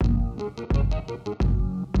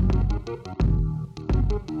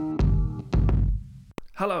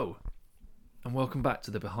Hello, and welcome back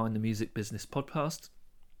to the Behind the Music Business podcast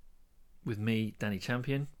with me, Danny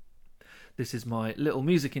Champion. This is my little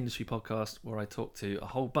music industry podcast where I talk to a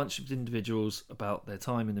whole bunch of individuals about their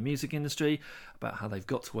time in the music industry, about how they've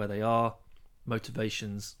got to where they are,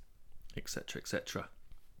 motivations, etc., etc.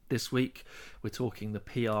 This week, we're talking the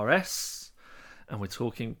PRS, and we're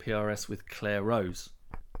talking PRS with Claire Rose.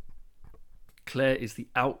 Claire is the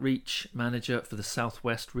outreach manager for the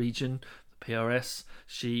Southwest region, the PRS.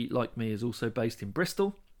 She, like me, is also based in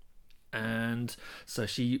Bristol, and so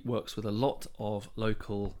she works with a lot of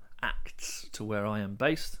local acts to where I am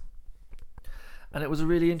based. And it was a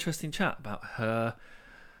really interesting chat about her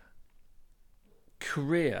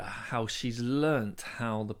career, how she's learnt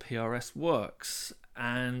how the PRS works,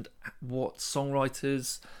 and what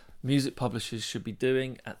songwriters, music publishers should be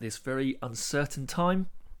doing at this very uncertain time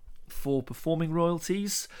for performing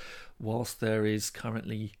royalties, whilst there is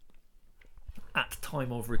currently, at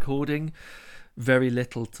time of recording, very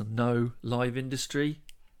little to no live industry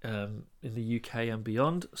in the UK and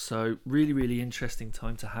beyond. So really interesting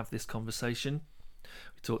time to have this conversation.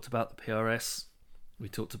 We talked about the PRS, we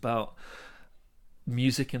talked about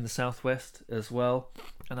music in the Southwest as well,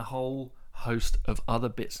 and a whole host of other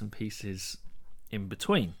bits and pieces in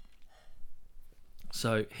between.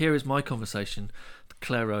 So here is my conversation with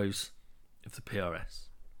Claire Rose of the PRS.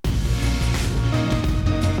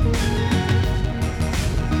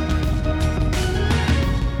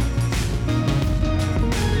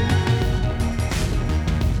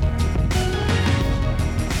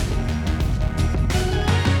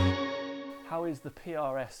 How is the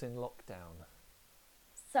PRS in lockdown?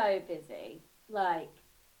 So busy.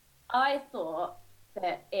 I thought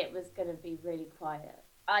that it was going to be really quiet.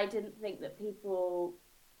 I didn't think that people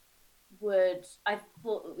would. I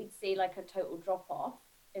thought that we'd see like a total drop off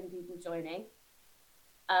in people joining.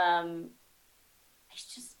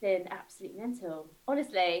 It's just been absolutely mental.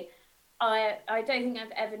 Honestly, I don't think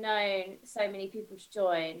I've ever known so many people to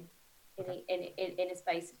join in a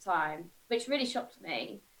space of time, which really shocked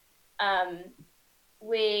me.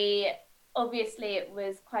 It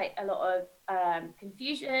was quite a lot of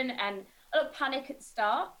confusion and a lot of panic at the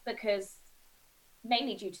start, because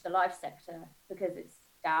mainly due to the live sector, because it's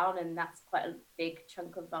down, and that's quite a big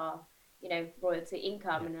chunk of our, royalty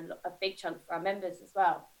income, and a big chunk for our members as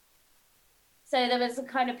well. So there was a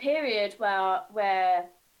kind of period where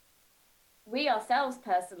we ourselves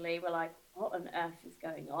personally were like, what on earth is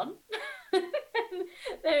going on?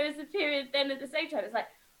 There was a period then at the same time, it's like,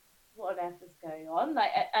 what on earth is going on?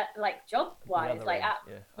 Like job wise,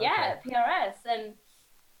 PRS and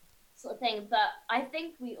sort of thing. But I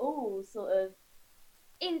think we all sort of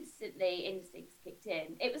instincts kicked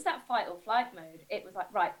in. It was that fight or flight mode. It was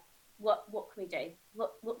like, right, what can we do?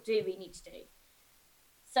 What do we need to do?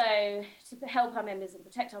 So to help our members and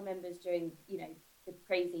protect our members during, the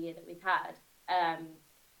crazy year that we've had,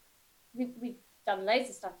 we've done loads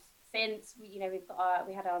of stuff since. We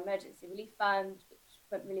had our emergency relief fund, which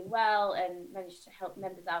went really well and managed to help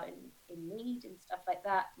members out in need and stuff like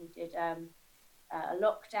that. We did a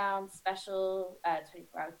lockdown special,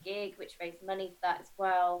 24-hour gig, which raised money for that as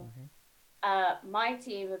well. Mm-hmm. My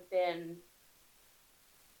team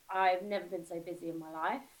I've never been so busy in my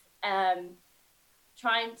life,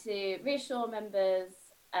 trying to reassure members,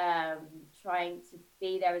 trying to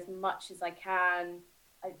be there as much as I can.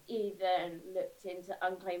 I've even looked into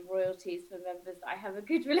unclaimed royalties for members that I have a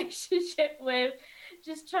good relationship with,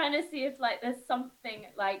 just trying to see if there's something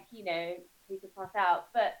we could pass out.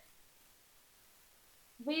 But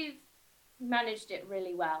we've managed it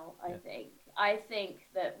really well, I think. I think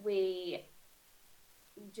that we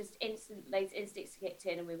just instincts kicked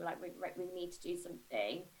in, and we were like, we need to do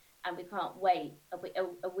something, and we can't wait.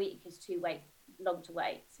 A week is too long to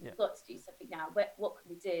wait. So we've got to do something now. What can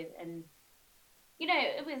we do? And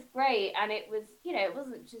it was great, and it was, it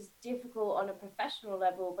wasn't just difficult on a professional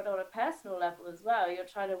level, but on a personal level as well. You're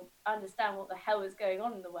trying to understand what the hell is going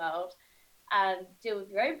on in the world and deal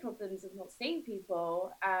with your own problems of not seeing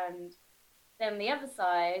people. And then the other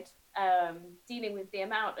side, dealing with the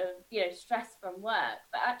amount of, stress from work,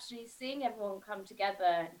 but actually seeing everyone come together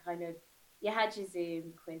and kind of, you had your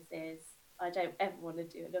Zoom quizzes. I don't ever want to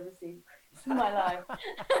do another Zoom quiz in my life.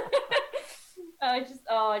 I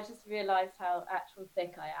just realised how actual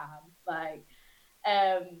thick I am.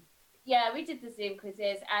 We did the Zoom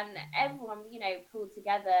quizzes, and everyone, pulled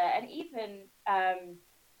together, and even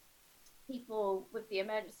people with the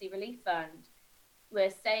emergency relief fund were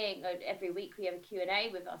saying every week we have a Q&A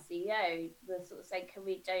with our CEO. We're sort of saying, can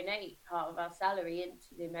we donate part of our salary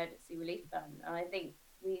into the emergency relief fund? And I think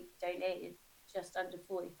we donated just under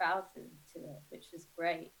 40,000 to it, which was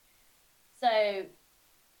great. So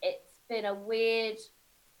it's been a weird,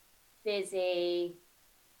 busy,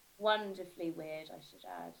 wonderfully weird, I should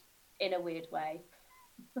add, in a weird way,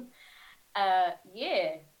 year.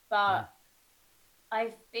 Yeah. But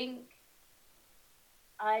I think,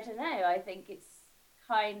 I don't know, I think it's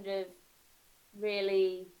kind of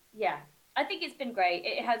really, yeah, I think it's been great.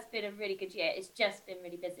 It has been a really good year. It's just been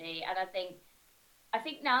really busy. And I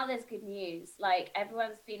think now there's good news. Like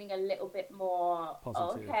everyone's feeling a little bit more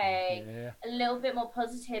Positive. okay, Yeah. a little bit more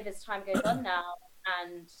positive as time goes on now,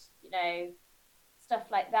 and stuff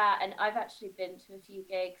like that. And I've actually been to a few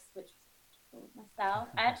gigs, which was cool myself.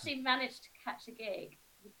 I actually managed to catch a gig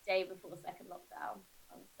the day before second lockdown.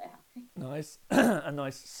 I was so happy. Nice. A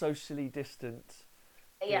nice socially distant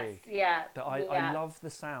Yes, gig. yeah, That I yeah, love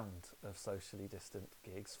the sound of socially distant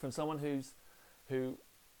gigs from someone who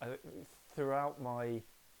uh, throughout my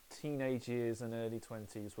teenage years and early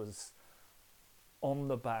 20s was on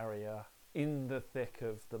the barrier, in the thick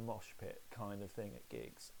of the mosh pit kind of thing at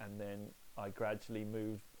gigs, and then I gradually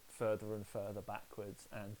moved further and further backwards.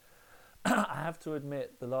 And I have to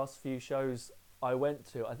admit, the last few shows I went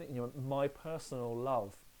to, I think my personal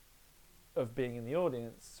love of being in the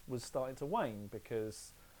audience was starting to wane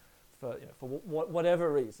because for whatever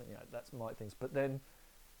reason, that's my things. But then,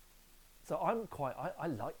 so I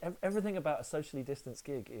like everything about a socially distanced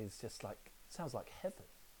gig is just like sounds like heaven.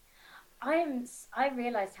 I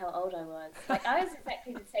realized how old I was. Like I was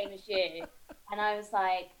exactly the same as you, and I was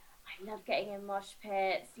like, I love getting in mosh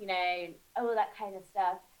pits, all that kind of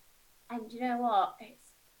stuff. And you know what?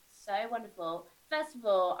 It's so wonderful. First of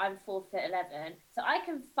all, I'm 4'11", so I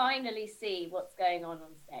can finally see what's going on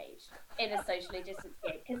stage in a socially distanced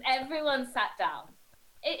gig because everyone sat down.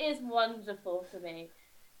 It is wonderful for me.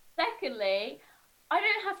 Secondly, I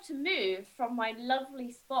don't have to move from my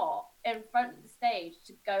lovely spot in front of the stage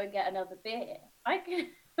to go and get another beer. I can.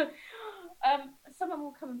 Someone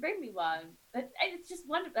will come and bring me one. But it's just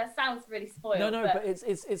wonderful. That sounds really No, spoiled, no, but but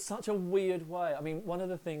it's such a weird way. I mean, one of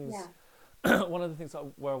the things yeah, one of the things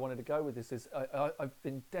where I wanted to go with this is I've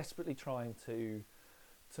been desperately trying to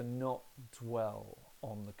not dwell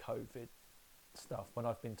on the COVID stuff when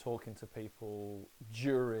I've been talking to people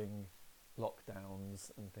during lockdowns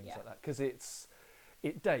and things yeah, like that, because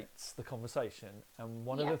it dates the conversation. And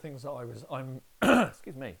one of yeah, the things that I'm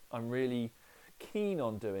excuse me, I'm really keen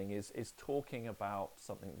on doing is talking about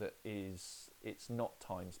something that it's not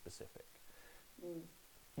time specific. mm,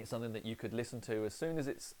 It's something that you could listen to as soon as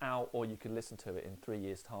it's out, or you could listen to it in 3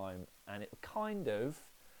 years' time, and it would kind of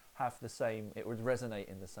have the same. It would resonate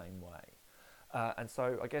in the same way. And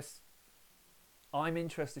so, I guess I'm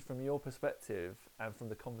interested from your perspective and from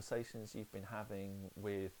the conversations you've been having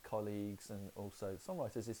with colleagues and also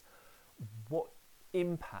songwriters, is what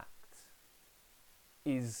impact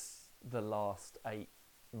is the last 8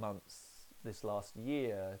 months, this last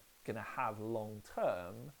year, going to have long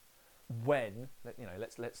term? When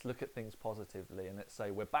let's look at things positively, and let's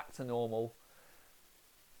say we're back to normal.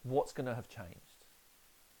 What's going to have changed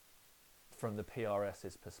from the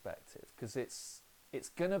PRS's perspective? Because it's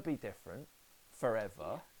going to be different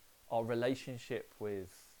forever. Our relationship with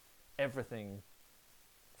everything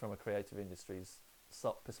from a creative industry's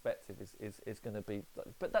perspective is going to be,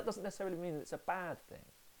 but that doesn't necessarily mean that it's a bad thing.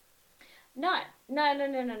 no, no, no,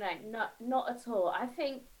 no, no, no, not at all. I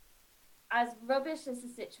think as rubbish as the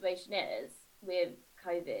situation is with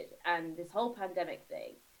COVID and this whole pandemic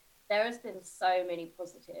thing, there has been so many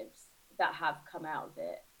positives that have come out of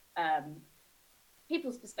it.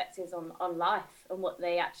 People's perspectives on life and what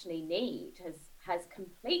they actually need has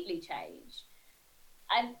completely changed.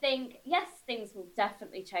 I think yes, things will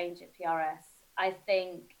definitely change at PRS. I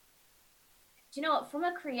think, do you know what? From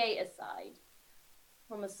a creator side,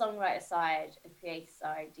 from a songwriter side, a creator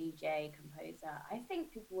side, DJ, composer, I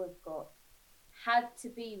think people have got had to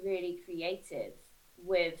be really creative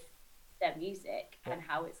with their music Yeah. and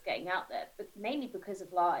how it's getting out there, but mainly because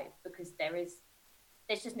of live, because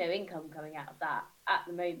there's just no income coming out of that at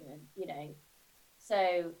the moment.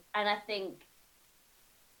 So, and I think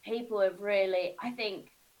people have really, I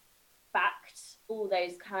think, backed all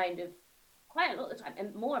those kind of quite a lot of the time,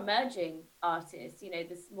 and more emerging artists,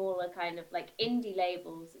 the smaller kind of like indie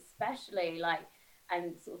labels, especially, like,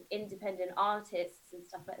 and sort of independent artists and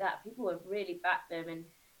stuff like that. People have really backed them, and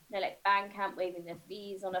like Bandcamp waiving their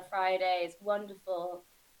fees on a Friday is wonderful.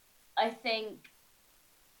 I think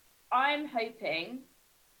I'm hoping,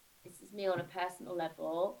 this is me on a personal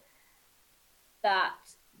level, that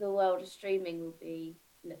the world of streaming will be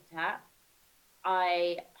looked at.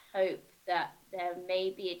 I hope that there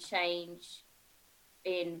may be a change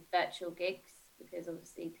in virtual gigs, because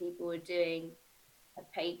obviously people are doing a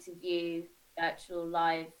pay to view virtual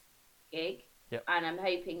live gig. Yep. And I'm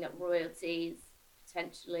hoping that royalties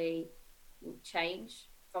potentially will change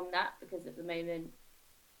from that, because at the moment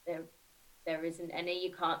there isn't any.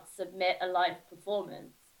 You can't submit a live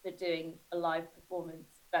performance for doing a live performance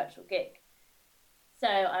virtual gig. So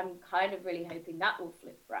I'm kind of really hoping that will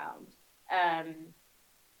flip around.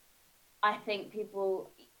 I think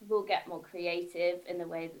people will get more creative in the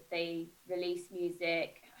way that they release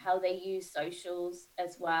music, how they use socials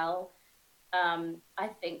as well. I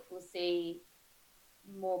think we'll see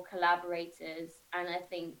more collaborators, and I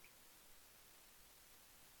think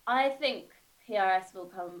PRS will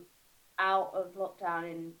come out of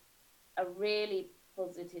lockdown in a really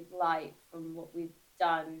positive light from what we've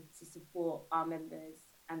done to support our members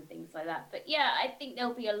and things like that. But yeah, I think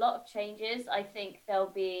there'll be a lot of changes. I think there'll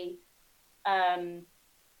be um,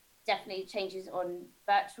 definitely changes on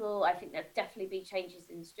virtual. I think there'll definitely be changes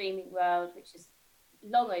in the streaming world, which is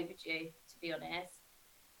long overdue, to be honest.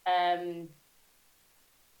 Um,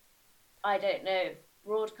 I don't know if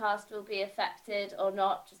broadcast will be affected or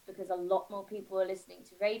not, just because a lot more people are listening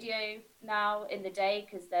to radio now in the day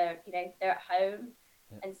because they're at home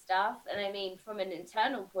and stuff. And I mean, from an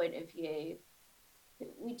internal point of view,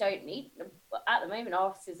 we don't need them. At the moment, our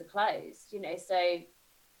offices are closed, so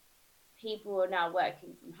people are now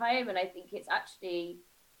working from home, and I think it's actually,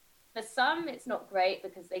 for some it's not great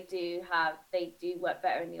because they do work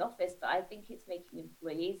better in the office, but I think it's making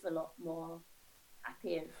employees a lot more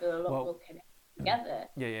happy and feel a lot more connected together.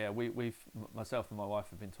 We've myself and my wife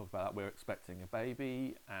have been talking about that. We're expecting a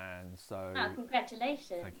baby, and so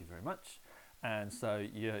congratulations. Thank you very much. And so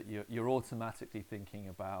you're automatically thinking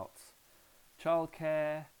about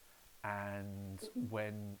childcare, and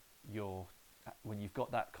when you've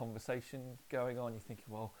got that conversation going on, you're thinking,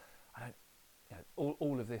 well, I don't.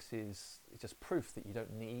 All of this is just proof that you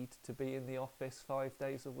don't need to be in the office 5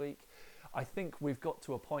 days a week. I think we've got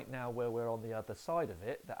to a point now where we're on the other side of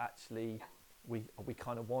it, that actually we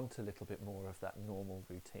kind of want a little bit more of that normal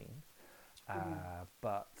routine.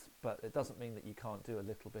 But it doesn't mean that you can't do a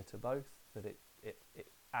little bit of both, that it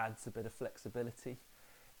adds a bit of flexibility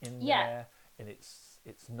in there. And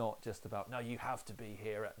it's not just about, no, you have to be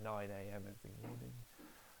here at 9 a.m. every morning.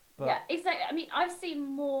 But yeah, exactly. I mean, I've seen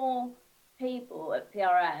more people at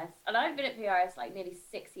PRS, and I've been at PRS like nearly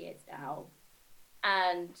 6 years now.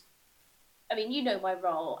 And I mean, my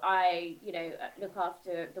role. I, look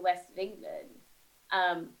after the west of England.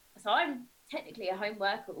 So I'm technically a home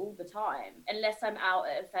worker all the time, unless I'm out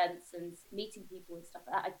at events and meeting people and stuff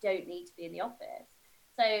like that. I don't need to be in the office.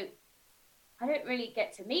 So I don't really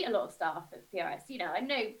get to meet a lot of staff at PRS. I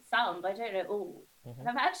know some, but I don't know all. And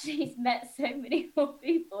I've actually met so many more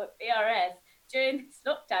people at PRS during this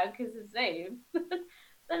lockdown because of Zoom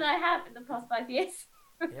than I have in the past 5 years.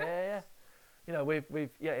 yeah.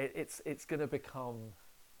 It's going to become,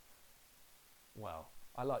 well,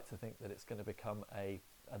 I like to think that it's going to become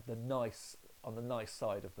on the nice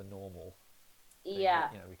side of the normal thing. Yeah.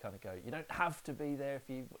 We kind of go, you don't have to be there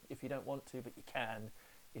if you don't want to, but you can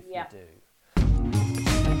if you do.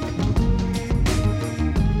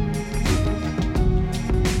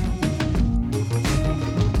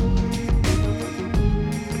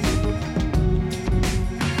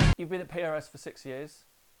 You've been at PRS for 6 years,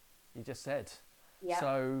 you just said. Yeah.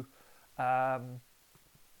 So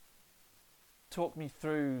talk me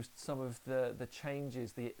through some of the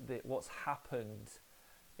changes, the what's happened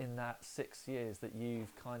in that 6 years that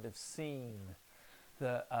you've kind of seen.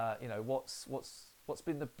 That what's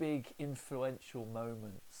been the big influential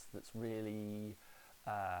moments that's really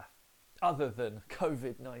other than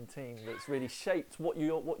COVID-19, that's really shaped what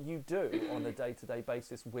you do on a day-to-day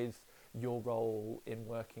basis with your role in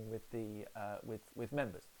working with the with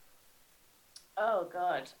members? Oh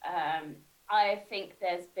God, I think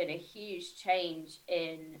there's been a huge change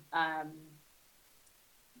in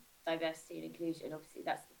diversity and inclusion. Obviously,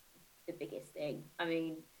 that's the biggest thing. I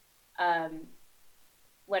mean,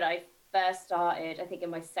 when I first started, I think in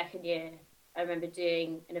my second year, I remember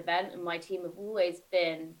doing an event, and my team have always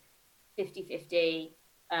been 50-50,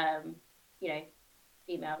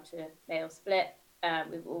 female to male split.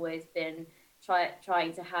 We've always been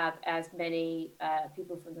trying to have as many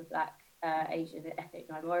people from the Black, Asian, and ethnic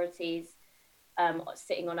minorities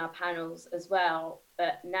sitting on our panels as well.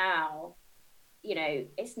 But now,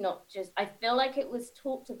 it's not just, I feel like it was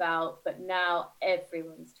talked about, but now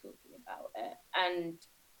everyone's talking about it. And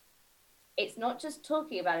it's not just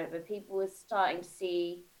talking about it, but people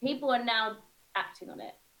are now acting on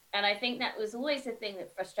it. And I think that was always the thing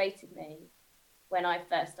that frustrated me when I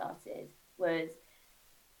first started, was,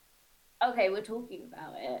 okay, we're talking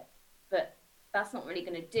about it, but that's not really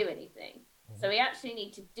going to do anything. So we actually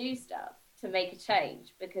need to do stuff to make a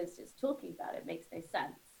change, because just talking about it makes no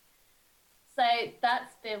sense. So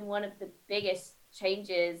that's been one of the biggest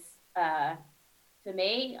changes for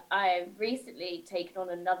me. I've recently taken on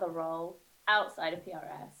another role outside of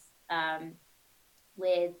PRS,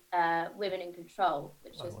 with Women in Control,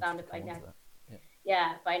 which was founded by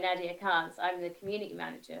by Nadia Khan. So I'm the community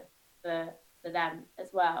manager for them as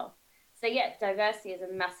well. So yeah, diversity is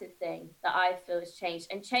a massive thing that I feel has changed,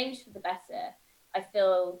 and changed for the better. I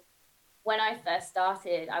feel when I first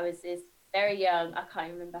started, I was this very young, I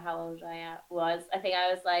can't remember how old I was. I think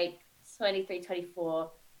I was like 23,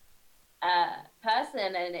 24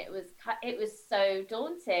 person, and it was so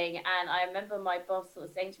daunting. And I remember my boss sort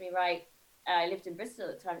of saying to me, right, I lived in Bristol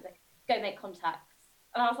at the time, he's like, go make contacts.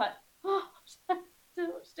 And I was like, oh,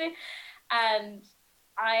 what to do? And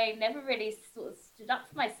I never really sort of stood up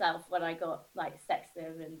for myself when I got like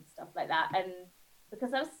sexism and stuff like that. And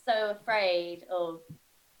because I was so afraid of,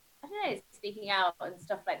 I don't know, speaking out and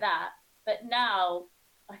stuff like that. But now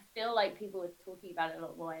I feel like people are talking about it a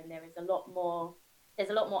lot more, and there's a lot more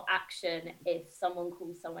action if someone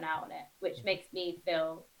calls someone out on it, which makes me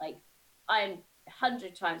feel like I'm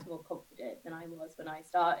 100 times more confident than I was when I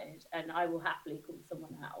started, and I will happily call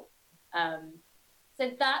someone out.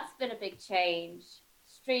 So that's been a big change.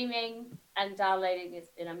 Streaming and downloading has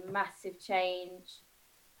been a massive change.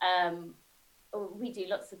 We do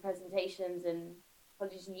lots of presentations and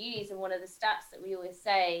colleges and unis, and one of the stats that we always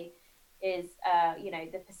say is,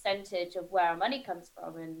 the percentage of where our money comes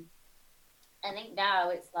from. And I think now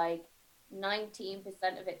it's like 19%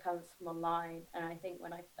 of it comes from online. And I think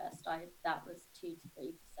when I first started, that was 2 to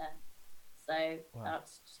 3%. So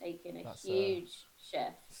that's taken a huge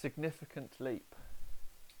shift. Significant leap.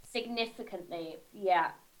 Significantly,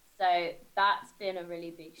 yeah. So that's been a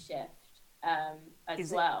really big shift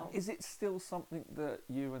as well. Is it still something that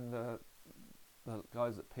you and the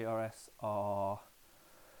guys at PRS are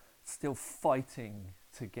still fighting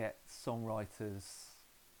to get songwriters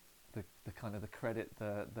the kind of the credit,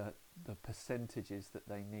 the percentages that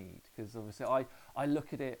they need? Because obviously I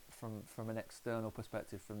look at it from an external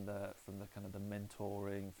perspective, from the kind of the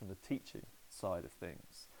mentoring, from the teaching side of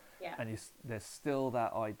things. Yeah. And there's still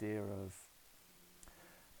that idea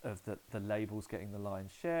of the labels getting the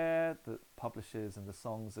lion's share, the publishers and the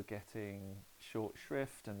songs are getting short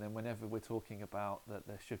shrift, and then whenever we're talking about that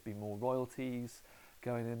there should be more royalties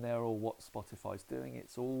going in there, or what Spotify's doing,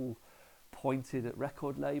 it's all pointed at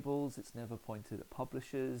record labels, it's never pointed at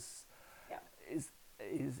publishers. Yeah.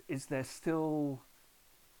 Is there still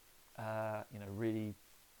really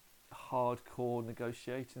hardcore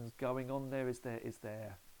negotiations going on there? Is there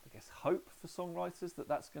I guess hope for songwriters that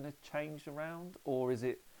that's going to change around, or is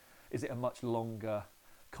it a much longer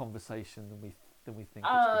conversation than we think?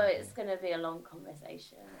 It's going to be a long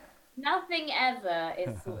conversation. Nothing ever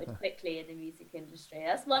is sorted quickly in the music industry.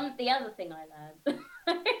 That's the other thing I learned.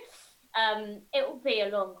 It will be a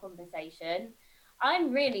long conversation.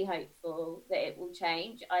 I'm really hopeful that it will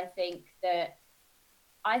change. I think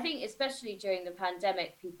especially during the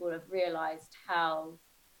pandemic, people have realised how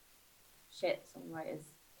shit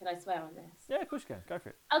songwriters. Can I swear on this? Yeah, of course you can. Go for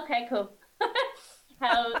it. Okay, cool.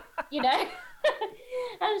 How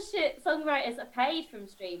how shit songwriters are paid from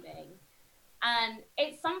streaming. And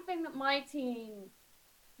it's something that my team,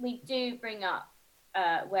 we do bring up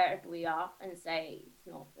wherever we are, and say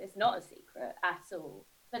it's not a secret at all.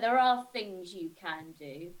 But there are things you can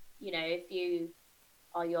do. If you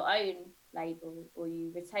are your own label or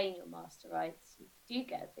you retain your master rights, you do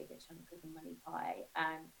get a bigger chunk of the money pie,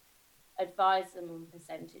 and advise them on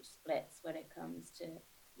percentage splits when it comes to,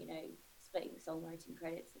 splitting songwriting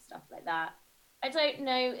credits and stuff like that. I don't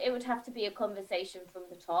know, it would have to be a conversation from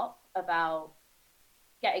the top about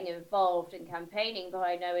getting involved in campaigning, but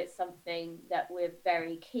I know it's something that we're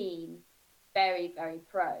very keen, very, very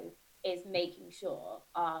pro, is making sure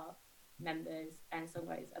our members and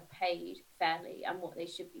songwriters are paid fairly and what they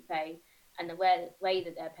should be paid. And the way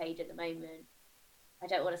that they're paid at the moment, I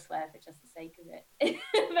don't want to swear for just the sake of it,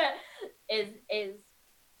 but is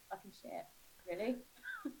fucking shit, really.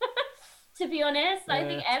 To be honest, I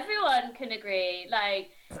think everyone can agree.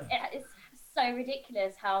 Like, it's so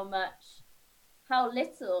ridiculous how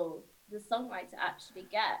little the songwriter actually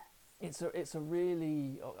gets. It's a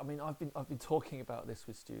really. I mean, I've been talking about this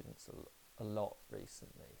with students a lot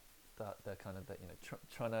recently. That they're kind of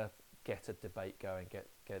trying to get a debate going, get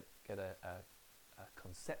a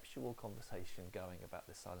conceptual conversation going about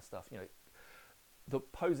this sort of stuff.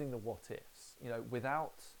 Posing the what ifs.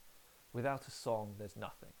 Without a song, there's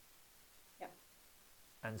nothing. Yeah.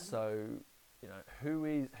 And so,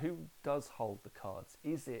 who does hold the cards?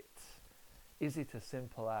 Is it is it as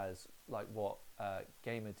simple as like what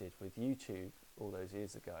Gamer did with YouTube all those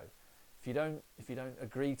years ago? If you don't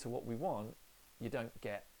agree to what we want, you don't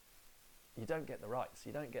get the rights,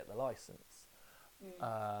 you don't get the license.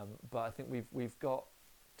 But I think we've got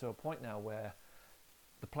to a point now where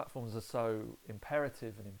the platforms are so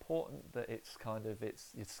imperative and important that it's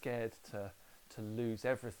you're scared to lose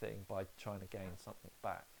everything by trying to gain something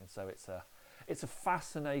back. And so it's a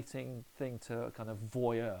fascinating thing to kind of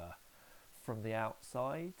voyeur from the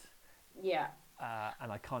outside. Yeah.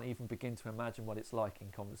 And I can't even begin to imagine what it's like in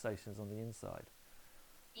conversations on the inside.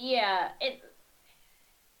 Yeah, it's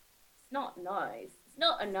not nice. It's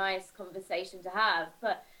not a nice conversation to have,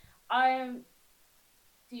 but I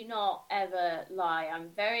do not ever lie. I'm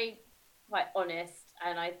very quite honest,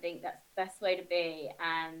 and I think that's the best way to be.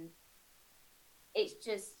 And it's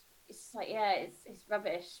just like, yeah, it's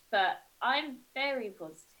rubbish, but I'm very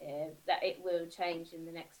positive that it will change in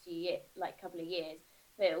the next few years, like couple of years.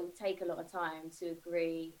 But it will take a lot of time to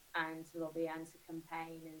agree and to lobby and to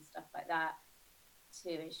campaign and stuff like that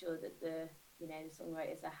to ensure that the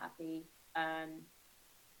songwriters are happy.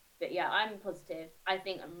 But yeah, I'm positive. I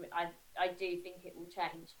do think it will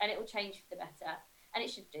change, and it will change for the better, and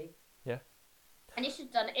it should do. Yeah. And it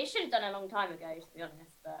should have done a long time ago, to be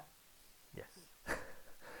honest. But yes.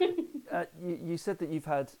 You said that you've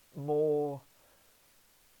had more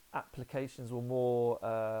applications or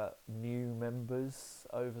more new members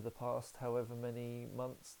over the past however many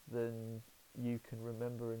months than you can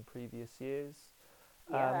remember in previous years.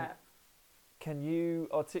 Yeah. Can you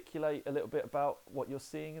articulate a little bit about what you're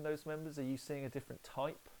seeing in those members? Are you seeing a different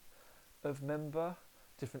type of member,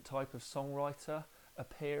 different type of songwriter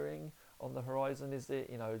appearing on the horizon? Is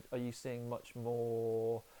it, are you seeing much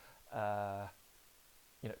more,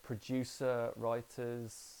 producer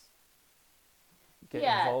writers get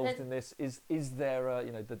involved in this? Is there are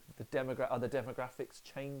the demographics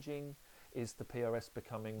changing? Is the PRS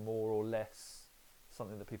becoming more or less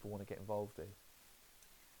something that people want to get involved in?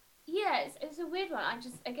 Yeah, it's a weird one. I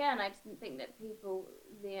didn't think that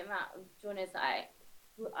the amount of joiners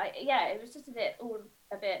it was just a bit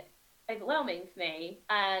overwhelming for me.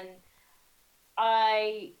 And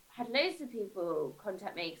I had loads of people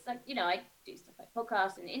contact me because, I do stuff like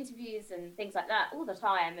podcasts and interviews and things like that all the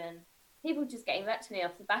time, and people just getting back to me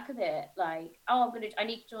off the back of it, like, oh, I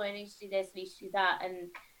need to join, I need to do this, I need to do that.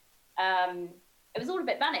 And it was all a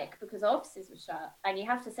bit manic because our offices were shut and you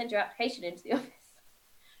have to send your application into the office.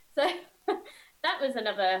 So that was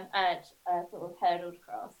another sort of hurdle to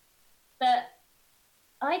cross. But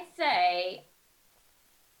I'd say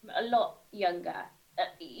a lot younger.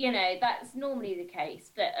 That's normally the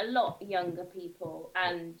case, but a lot younger people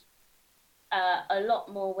and a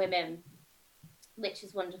lot more women, which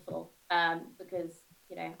is wonderful because,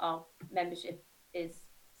 our membership is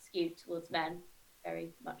skewed towards men,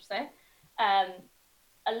 very much so.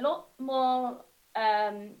 A lot more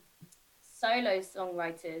solo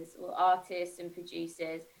songwriters or artists and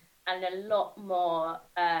producers, and a lot more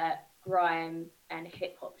grime and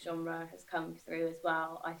hip hop genre has come through as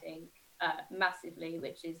well, I think, massively,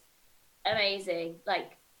 which is amazing.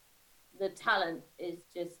 Like, the talent is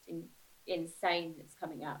just insane that's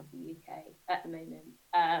coming out of the UK at the moment.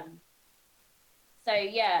 So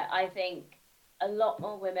yeah, I think a lot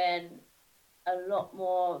more women, a lot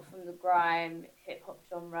more from the grime hip hop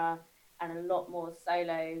genre, and a lot more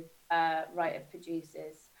solo writer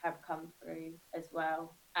producers have come through as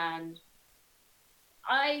well. And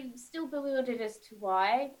I'm still bewildered as to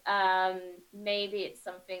why. Maybe it's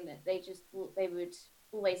something that they just thought they would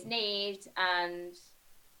always need, and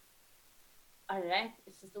I don't know,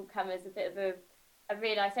 it's just all come as a bit of a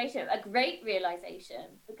realization, a great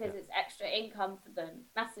realization, because it's extra income for them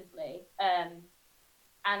massively. And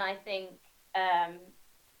I think, I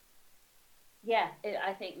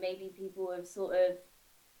think maybe people have sort of,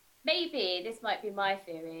 maybe this might be my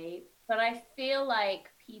theory, but I feel like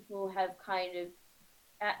people have kind of,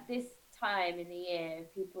 at this time in the year,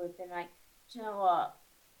 people have been like, do you know what?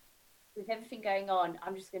 With everything going on,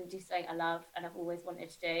 I'm just going to do something I love and I've always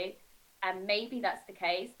wanted to do. And maybe that's the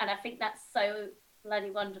case. And I think that's so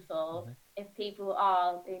bloody wonderful if people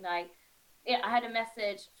are being like, I had a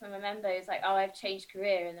message from a member who's like, oh, I've changed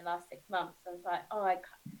career in the last 6 months. I was like,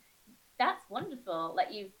 that's wonderful. Like,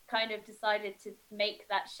 you've kind of decided to make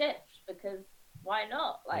that shift, because why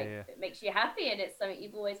not? Like, if it makes you happy and it's something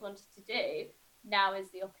you've always wanted to do, now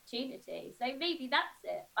is the opportunity. So maybe that's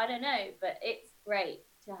it. I don't know, but it's great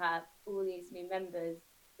to have all these new members,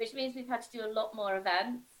 which means we've had to do a lot more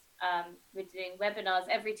events. We're doing webinars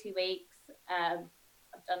every 2 weeks. I've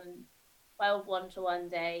done 12 one-to-one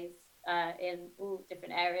days in all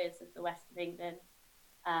different areas of the west of England.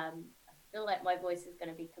 I've feel like my voice is going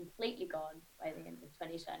to be completely gone by the end of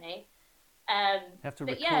 2020. You have to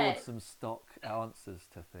But record yeah, some stock answers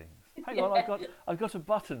to things. Hang on, I've got a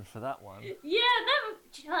button for that one. yeah,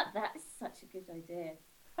 do you know what? That is such a good idea.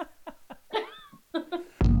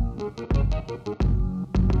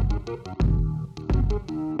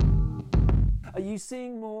 Are you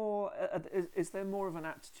seeing more? Is there more of an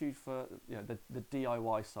aptitude for the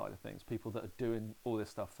DIY side of things? People that are doing all this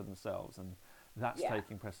stuff for themselves, and that's Yeah.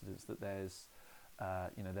 taking precedence. That there's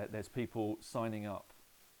people signing up,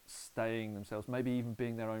 staying themselves, maybe even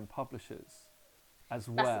being their own publishers as That's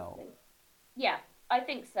the well. thing. Yeah, I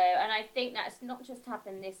think so. And I think that's not just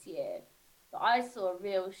happened this year, but I saw a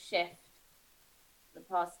real shift the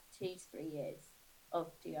past 2 to 3 years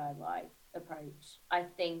of DIY approach. I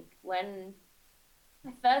think when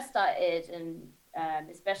I first started, and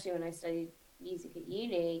especially when I studied music at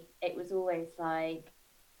uni, it was always like,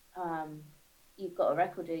 you've got a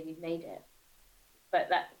record deal, you've made it. But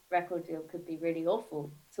that record deal could be really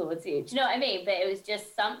awful towards you. Do you know what I mean? But it was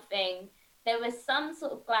just something. There was some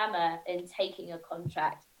sort of glamour in taking a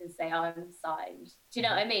contract and say, "Oh, I'm signed." Do you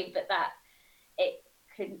know what I mean? But that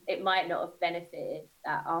it might not have benefited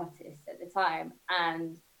that artist at the time.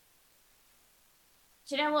 And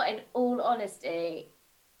do you know what? In all honesty,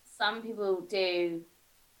 some people do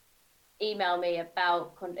email me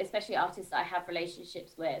about, especially artists that I have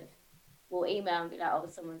relationships with, will email and be like, "Oh,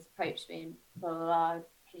 someone's approached me and blah blah blah.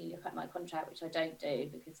 Can you look at my contract?" Which I don't do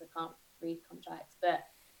because I can't read contracts,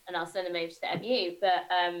 and I'll send them over to the MU. But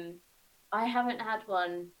I haven't had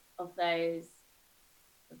one of those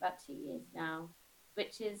for about 2 years now,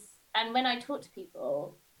 which is. And when I talk to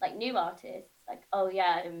people like new artists, like, "Oh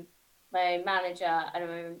yeah, I'm my own manager and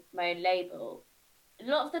I'm my own label," a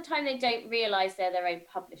lot of the time they don't realize they're their own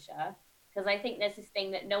publisher, because I think there's this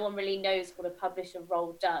thing that no one really knows what a publisher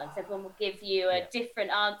role does. Everyone will give you a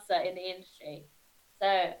different answer in the industry. So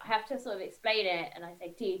I have to sort of explain it, and I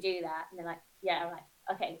say, "Do you do that?" And they're like, "Yeah." I'm like,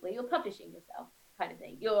 "Okay, well, you're publishing yourself," kind of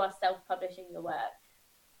thing. You are self-publishing your work.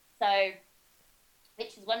 So,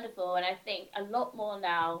 which is wonderful. And I think a lot more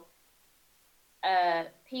now,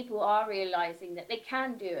 people are realizing that they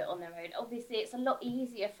can do it on their own. Obviously, it's a lot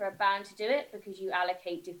easier for a band to do it because you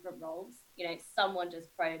allocate different roles. Someone does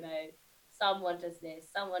promo, someone does this,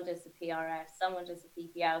 someone does the PRS, someone does the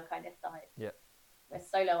PPL kind of side. Yeah. Where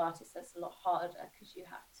solo artists, that's a lot harder because you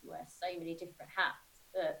have to wear so many different hats.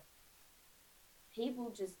 But people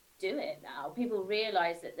just do it now. People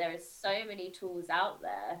realize that there are so many tools out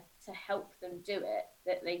there to help them do it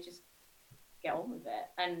that they just get on with it.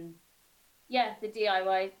 And yeah, the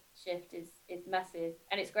DIY shift is massive,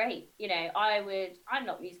 and it's great. I'm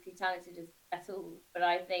not musically talented at all, but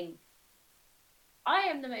I think I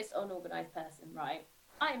am the most unorganized person, right?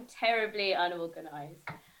 I am terribly unorganized.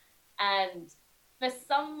 And for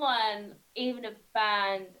someone, even a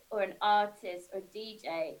band or an artist or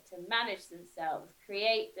DJ, to manage themselves,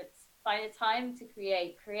 find a time to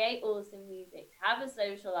create awesome music, to have a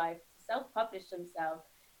social life, to self-publish themselves,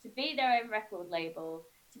 to be their own record label,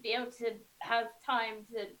 to be able to have time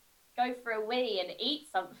to go for a wee and eat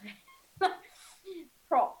something.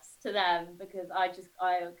 Props to them, because I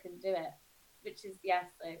can do it. Which is,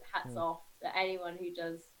 so hats off to anyone who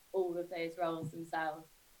does all of those roles themselves,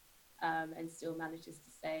 and still manages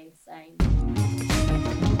to stay sane.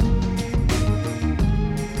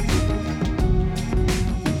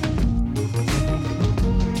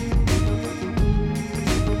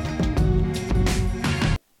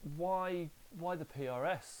 Why the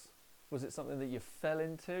PRS? Was it something that you fell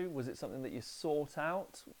into? Was it something that you sought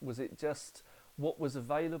out? Was it just what was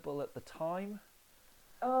available at the time?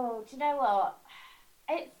 Oh, do you know what?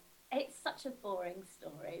 It's such a boring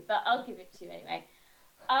story, but I'll give it to you anyway.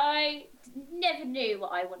 I never knew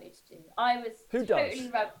what I wanted to do. I was Who totally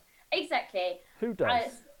does? Exactly. Who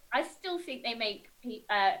does? I still think they make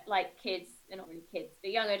like kids, they're not really kids,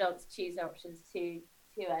 but young adults choose their options too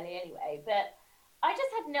early anyway. But I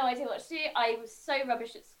just had no idea what to do. I was so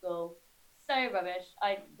rubbish at school, so rubbish.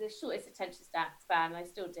 The shortest attention span. I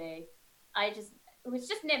still do. I was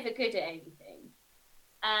just never good at anything,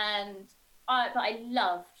 but I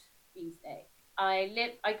loved music.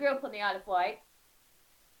 I grew up on the Isle of Wight,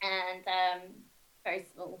 and very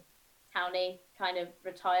small, towny kind of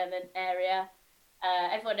retirement area.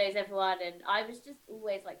 Everyone knows everyone, and I was just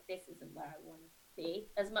always like, this isn't where I want to be.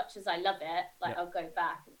 As much as I love it, I'll go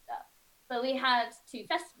back and stuff. But we had 2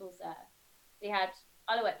 festivals there. We had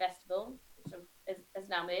Isle of Wight Festival, which has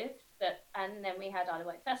now moved, and then we had Isle of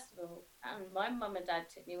Wight Festival. And my mum and dad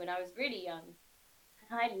took me when I was really young,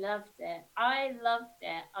 and I loved it. I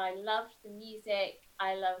loved the music.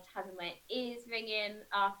 I loved having my ears ringing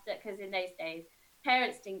after, because in those days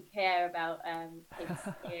parents didn't care about kids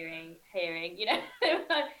hearing, you know.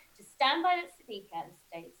 Just stand by the speaker and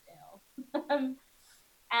stay still.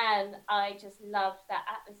 And I just loved that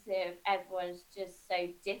atmosphere of everyone's just so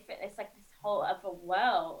different. It's like this whole other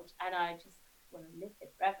world, and I just want to live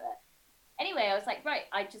it forever. Anyway, I was like, right,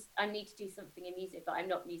 I need to do something in music, but I'm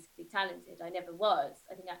not musically talented. I never was.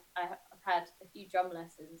 I think I've had a few drum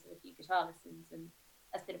lessons and a few guitar lessons, and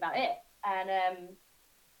that's been about it. And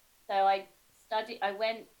so I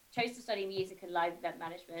chose to study music and live event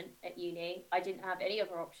management at uni. I didn't have any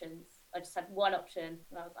other options. I just had one option,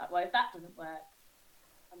 and I was like, well, if that doesn't work,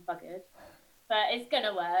 I'm buggered. But it's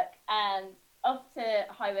gonna work. And off to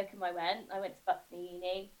High Wycombe I went to Buxley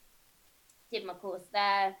Uni, did my course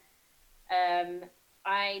there.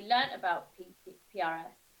 I learnt about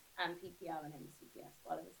PRS and PPR and MCPS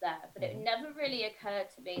while I was there, but it never really occurred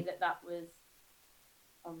to me that was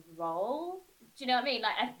a role. Do you know what I mean?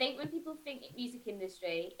 Like, I think when people think music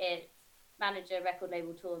industry, it's manager, record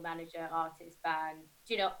label, tour manager, artist, band,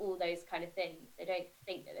 do you know, all those kind of things. They don't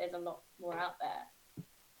think that there's a lot more out there.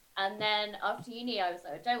 And then after uni, I was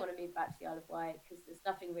like, I don't want to move back to the Isle of Wight because there's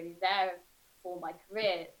nothing really there for my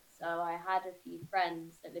career. So I had a few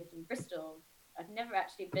friends that lived in Bristol. I've never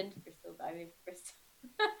actually been to Bristol, but I moved to Bristol.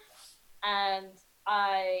 And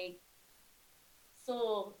I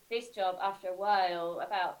saw this job after a while,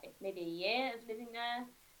 about maybe a year of living there.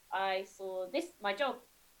 I saw my job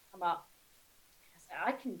come up. I said,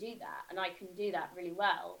 I can do that, and I can do that really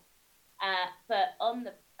well. But on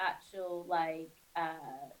the actual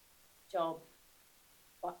job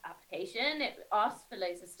application, it asked for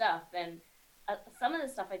loads of stuff, and some of the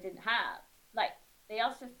stuff I didn't have. Like, they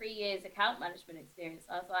asked for 3 years account management experience.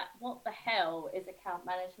 I was like, what the hell is account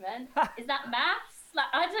management? Is that maths? Like,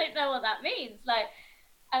 I don't know what that means. Like,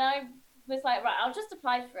 and I was like, right, I'll just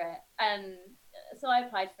apply for it. And so I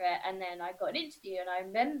applied for it, and then I got an interview, and I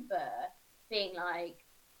remember being like,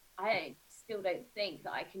 I still don't think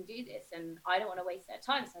that I can do this, and I don't want to waste their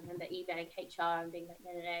time. So I remember emailing HR and being like,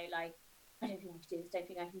 no, like, I don't think I can do this. Don't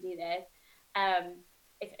think I can do this.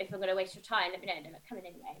 If I'm going to waste your time, let me know. No, come in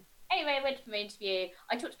anyway. Anyway, I went for my interview.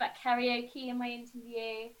 I talked about karaoke in my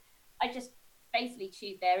interview. I just basically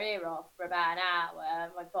chewed their ear off for about an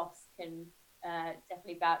hour. My boss can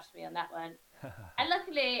definitely vouch for me on that one. And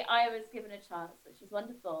luckily, I was given a chance, which was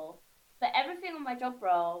wonderful. But everything on my job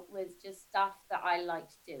role was just stuff that I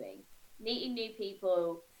liked doing. Meeting new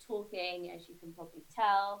people, talking, as you can probably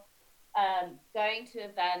tell, going to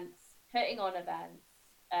events, putting on events.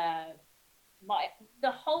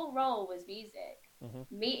 The whole role was music.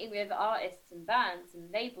 Meeting with artists and bands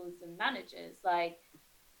and labels and managers. Like,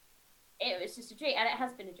 it was just a dream, and it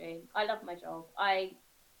has been a dream. I love my job. I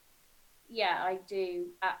do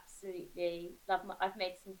absolutely love I've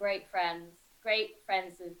made some great friends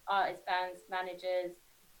with artists, bands, managers,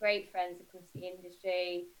 great friends across the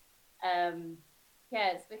industry.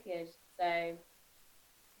 It's wicked. So,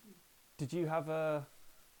 did you have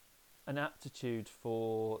an aptitude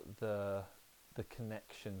for the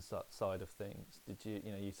connections side of things? Did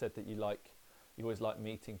you said that you always like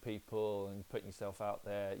meeting people and putting yourself out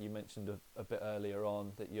there. You mentioned a bit earlier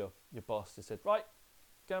on that your boss just said, right,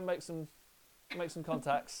 go and make some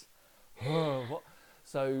contacts. What?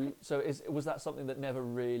 So was that something that never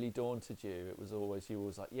really daunted you? It was always, you were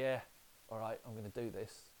always like, yeah, all right, I'm going to do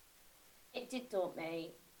this. It did daunt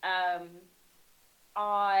me.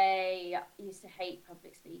 I used to hate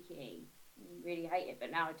public speaking, really hate it, but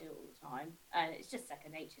now I do it all the time, and it's just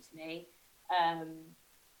second nature to me.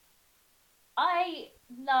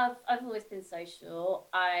 I've always been social.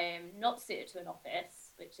 I'm not suited to an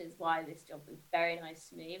office, which is why this job was very nice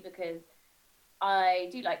to me, because I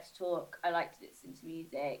do like to talk. I like to listen to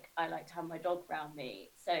music. I like to have my dog around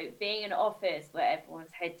me. So being in an office where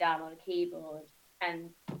everyone's head down on a keyboard and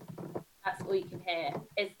that's all you can hear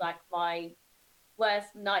is like my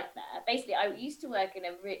worst nightmare. Basically, I used to work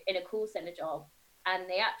in a call center job, and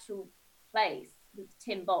the actual place was a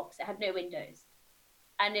tin box. It had no windows.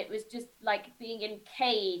 And it was just like being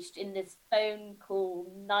encaged in this phone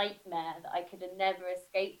call nightmare that I could have never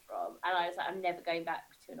escaped from. And I was like, I'm never going back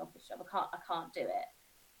to an office job. I can't do it.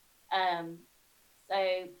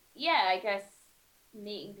 So yeah, I guess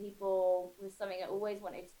meeting people was something I always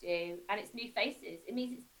wanted to do. And it's new faces. It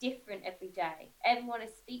means it's different every day. Everyone I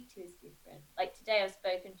speak to is different. Like today I've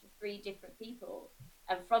spoken to 3 different people.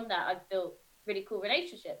 And from that I've built really cool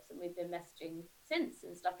relationships, and we've been messaging since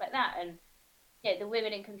and stuff like that. And yeah, the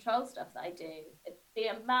women in control stuff that I do, the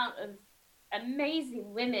amount of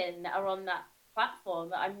amazing women that are on that platform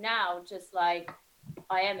that I'm now just like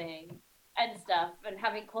IMing and stuff and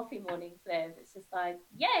having coffee mornings with. It's just like,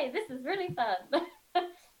 yay, this is really fun. But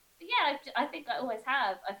yeah, I think I always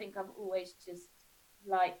have. I think I've always just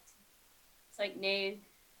liked something new,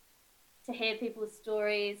 to hear people's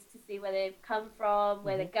stories, to see where they've come from,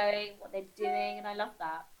 where they're going, what they're doing, and I love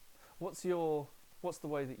that. What's the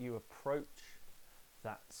way that you approach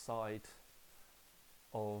that side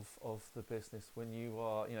of the business when you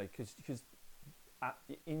are, because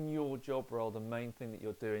in your job role, the main thing that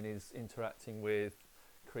you're doing is interacting with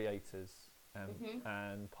creators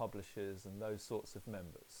and publishers and those sorts of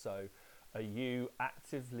members. So are you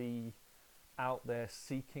actively out there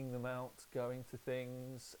seeking them out, going to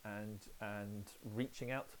things and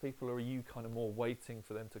reaching out to people, or are you kind of more waiting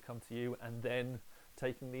for them to come to you and then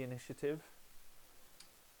taking the initiative?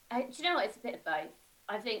 Do you know what? It's a bit of both.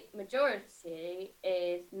 I think majority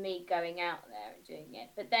is me going out there and doing it,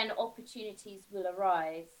 but then opportunities will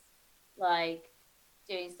arise, like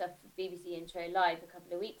doing stuff for BBC Intro Live a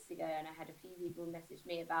couple of weeks ago, and I had a few people message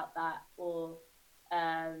me about that, or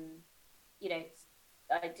you know,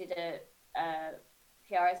 I did a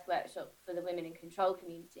PRS workshop for the women in control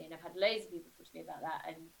community, and I've had loads of people talk to me about that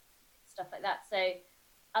and stuff like that. So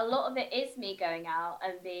a lot of it is me going out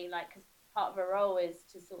and being like, because part of a role is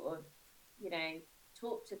to sort of,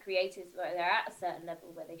 talk to creators where they're at a certain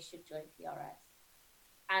level where they should join PRS.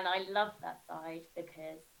 And I love that side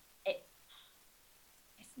because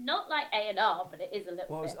it's not like A&R, but it is a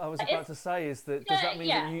little bit. I was about to say, is that, does that mean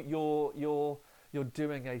that you're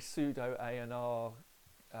doing a pseudo A&R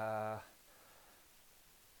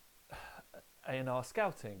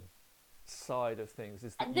scouting side of things?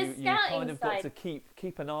 Is that you kind of got to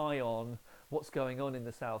keep an eye on what's going on in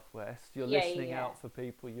the Southwest? You're listening out for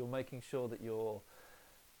people. You're making sure that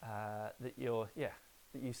that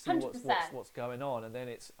you see what's going on, and then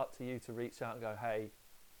it's up to you to reach out and go, hey,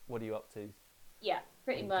 what are you up to? Yeah,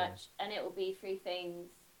 pretty much. And it will be three things.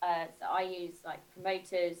 So I use like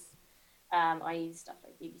promoters. I use stuff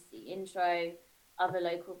like BBC Intro, other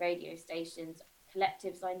local radio stations,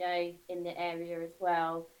 collectives I know in the area as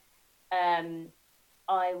well.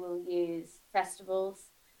 I will use festivals,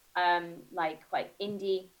 like quite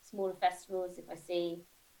indie, smaller festivals. If I see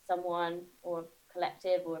someone or a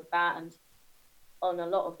collective or a band on a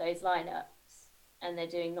lot of those lineups, and they're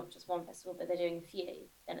doing not just one festival, but they're doing a few,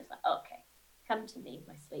 then it's like, okay, come to me,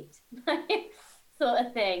 my sweet, sort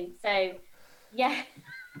of thing. So, yeah,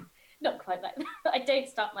 not quite like that. I don't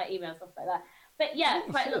start my emails off like that. But yeah,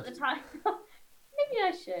 quite a lot of the time. Maybe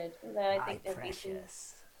I should, although I think there'll be some,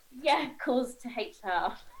 calls to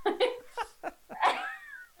HR.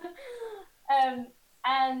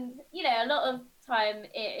 And, a lot of time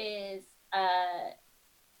it is,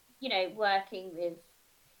 working with,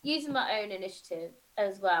 using my own initiative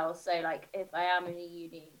as well. So, like, if I am in a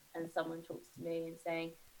uni and someone talks to me and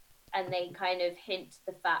saying, and they kind of hint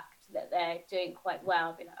the fact that they're doing quite well,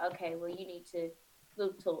 I'll be like, okay, well,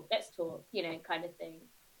 we'll talk, let's talk, kind of thing.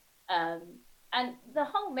 And the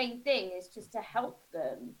whole main thing is just to help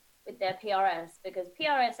them with their PRS, because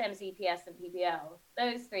PRS, MCPS, and PBL,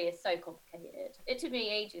 those three are so complicated. It took me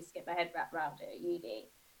ages to get my head wrapped around it at uni.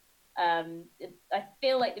 I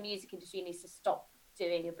feel like the music industry needs to stop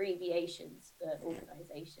doing abbreviations for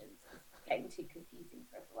organisations. It's getting too confusing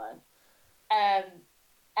for everyone.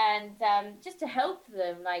 And just to help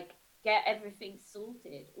them, like, get everything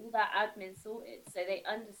sorted, all that admin sorted, so they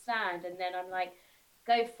understand. And then I'm like,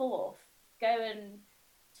 go forth, go and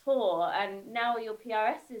tour, and now your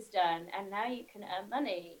PRS is done, and now you can earn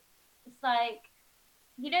money. It's like,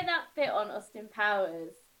 that bit on Austin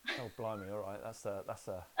Powers. Oh, blimey! All right, that's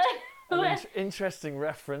an interesting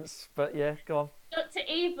reference, but yeah, go on. Dr.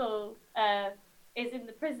 Evil is in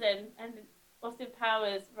the prison, and Austin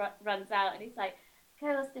Powers runs out, and he's like, "Go,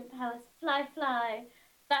 Austin Powers, fly, fly."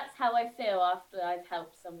 That's how I feel after I've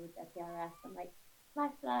helped someone with their PRS. I'm like, fly,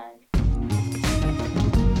 fly.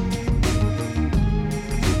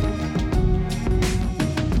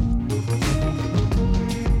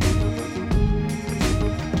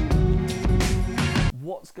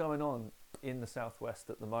 What's going on in the Southwest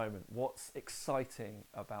at the moment? What's exciting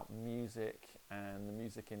about music and the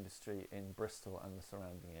music industry in Bristol and the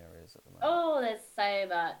surrounding areas at the moment? Oh, there's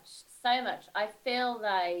so much. I feel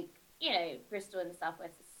like, Bristol and the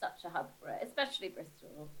Southwest is such a hub for it, especially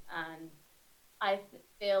Bristol. And I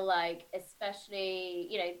feel like, especially,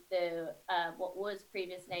 the what was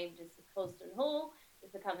previously named as the Colston Hall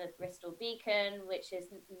has become the Bristol Beacon, which is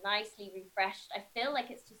nicely refreshed. I feel like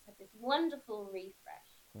it's just had this wonderful refresh.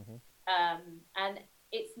 And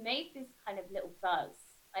it's made this kind of little buzz.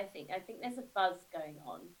 I think there's a buzz going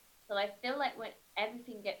on. So I feel like when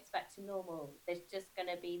everything gets back to normal, there's just going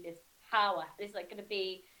to be this power. There's like going to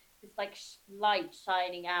be this like light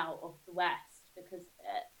shining out of the West because of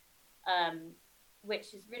it.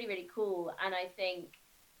 which is really, really cool. And I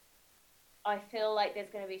feel like there's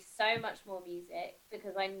going to be so much more music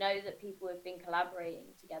because I know that people have been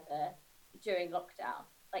collaborating together during lockdown,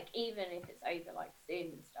 like even if it's over like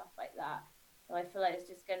Zoom and stuff like that. So I feel like it's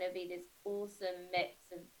just going to be this awesome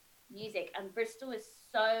mix of music. And Bristol is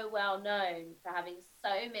so well known for having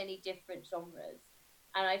so many different genres.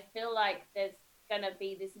 And I feel like there's going to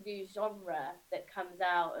be this new genre that comes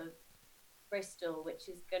out of Bristol, which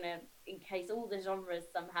is going to encase all the genres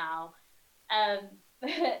somehow.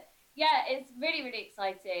 But yeah, it's really, really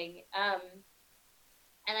exciting.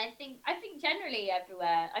 And I think generally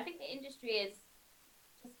everywhere, I think the industry is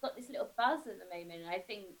just got this little buzz at the moment. I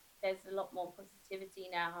think there's a lot more positivity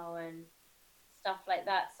now and stuff like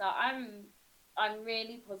that. So I'm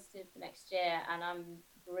really positive for next year, and I'm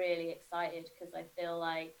really excited because I feel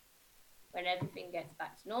like when everything gets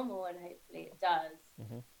back to normal, and hopefully it does,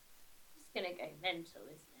 it's gonna go mental,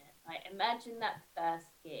 isn't it? Like imagine that first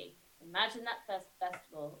gig, imagine that first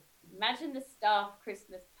festival, imagine the staff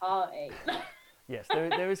Christmas party. Yes,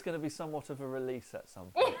 there is going to be somewhat of a release at some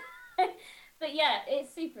point. But yeah,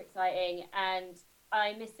 it's super exciting, and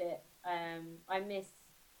I miss it. I miss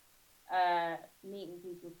meeting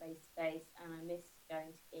people face to face, and I miss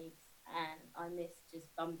going to gigs, and I miss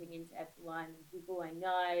just bumping into everyone and people I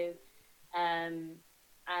know.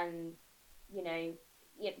 And you know,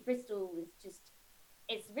 yeah, Bristol is just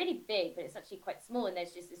it's really big, but it's actually quite small, and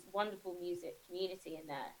there's just this wonderful music community in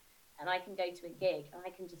there. And I can go to a gig and I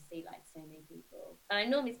can just see like so many people. And I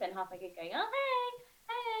normally spend half my gig going, oh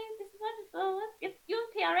hey, this is wonderful. You're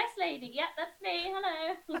a PRS lady. Yep, that's me.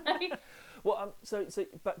 Hello. Well,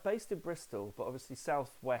 but based in Bristol, but obviously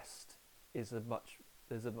Southwest is there's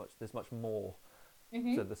much more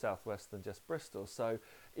to the Southwest than just Bristol. So,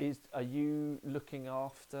 are you looking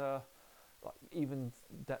after like even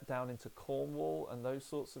down into Cornwall and those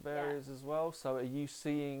sorts of areas as well? So, are you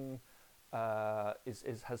seeing?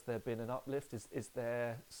 Has there been an uplift? Is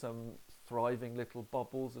there some thriving little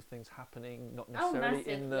bubbles of things happening, not necessarily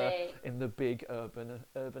in the big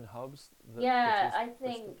urban hubs? I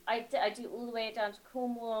think I do all the way down to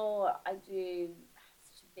Cornwall. I do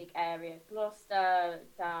such a big area, Gloucester.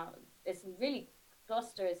 Down there's some really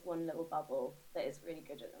Gloucester is one little bubble that is really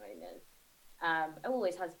good at the moment. It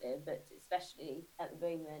always has been, but especially at the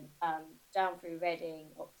moment. Down through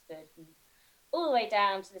Reading, Oxford, and all the way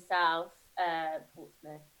down to the south,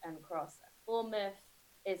 Portsmouth and across. Bournemouth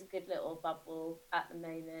is a good little bubble at the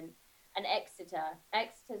moment. And Exeter.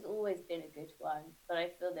 Exeter's always been a good one, but I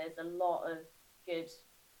feel there's a lot of good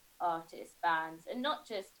artists, bands, and not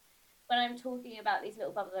just when I'm talking about these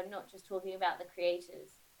little bubbles, I'm not just talking about the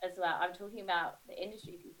creators as well. I'm talking about the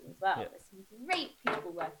industry people as well. Yeah. There's some great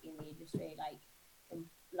people working in the industry,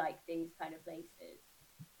 like these kind of places.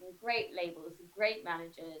 And great labels, great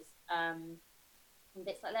managers, and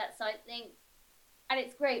bits like that. So I think, and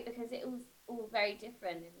it's great because it was all very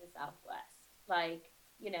different in the Southwest. Like,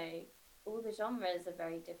 you know, all the genres are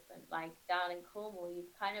very different. Like down in Cornwall,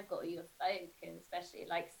 you've kind of got all your folk, and especially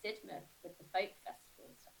like Sidmouth with the folk festival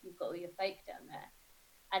and stuff, you've got all your folk down there.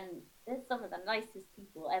 And there's some of the nicest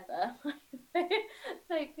people ever,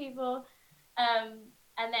 folk people.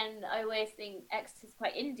 And then I always think Exeter's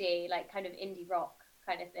quite indie, like kind of indie rock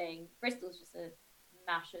kind of thing. Bristol's just a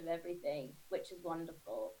mash of everything, which is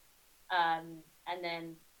wonderful. And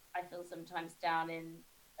then I feel sometimes down in,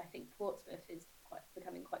 I think Portsmouth is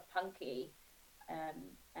becoming quite punky,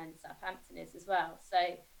 and Southampton is as well. So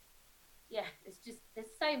yeah, there's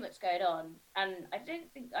so much going on, and I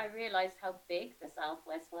don't think I realised how big the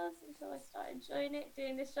Southwest was until I started enjoying it,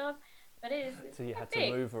 doing this job. But it is. So you had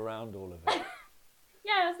to move around all of it.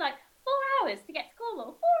 Yeah, I was like 4 hours to get to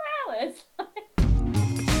Cornwall. 4 hours.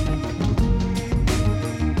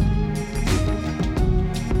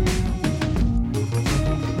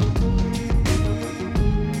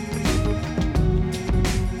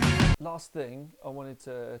 Last thing I wanted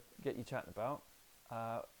to get you chatting about,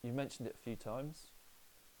 you mentioned it a few times,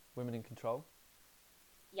 Women in Control.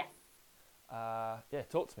 Yes. Yeah,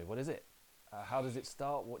 talk to me. What is it? How does it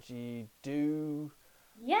start? What do you do?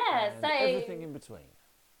 Yeah, so everything in between.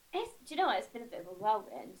 Do you know what? It's been a bit of a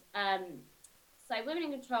whirlwind. So Women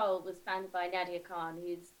in Control was founded by Nadia Khan,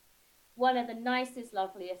 who's one of the nicest,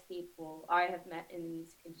 loveliest people I have met in the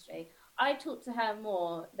music industry. I talk to her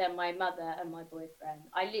more than my mother and my boyfriend.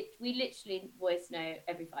 We literally voice note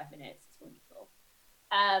every 5 minutes. It's wonderful.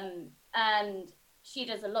 And she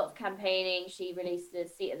does a lot of campaigning. She released the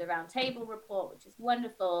Seat at the Round Table report, which is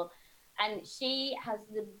wonderful. And she has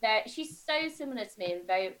she's so similar to me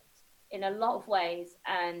in a lot of ways.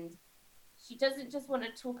 And she doesn't just want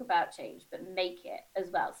to talk about change, but make it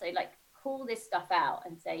as well. So like call this stuff out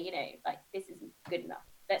and say, you know, like this isn't good enough.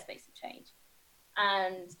 Let's make some change.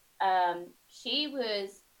 And she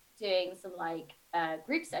was doing some like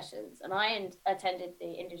group sessions, and I attended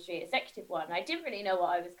the industry executive one. I didn't really know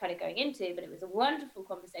what I was kind of going into, but it was a wonderful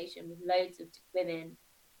conversation with loads of women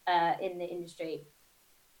in the industry.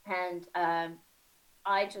 And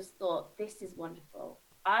I just thought, this is wonderful.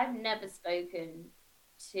 I've never spoken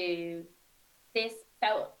to this,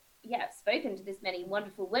 spoken to this many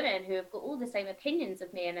wonderful women who have got all the same opinions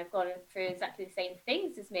of me and have gone through exactly the same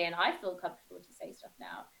things as me, and I feel comfortable to say stuff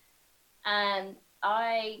now. And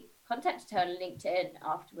I contacted her on LinkedIn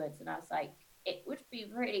afterwards, and I was like, it would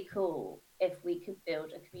be really cool if we could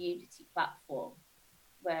build a community platform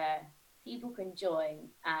where people can join,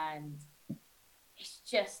 and it's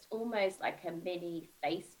just almost like a mini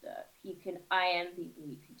Facebook. You can IM people,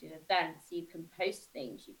 you can do events, you can post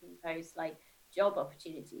things, you can post like job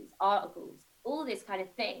opportunities, articles, all this kind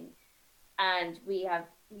of thing. And we have,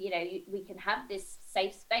 you know, we can have this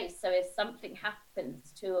safe space. So if something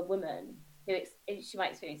happens to a woman who she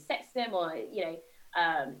might experience sexism, or, you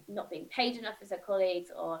know, not being paid enough as her colleagues,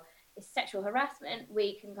 or sexual harassment,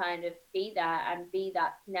 we can kind of be there and be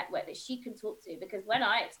that network that she can talk to. Because when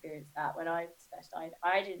I experienced that, when I first died,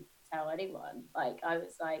 I didn't tell anyone. Like, I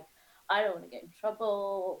was like, I don't want to get in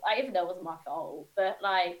trouble. Even though it wasn't my fault, but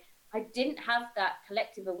like, I didn't have that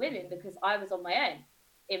collective of women because I was on my own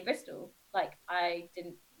in Bristol. Like, I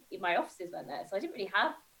didn't, my offices weren't there, so I didn't really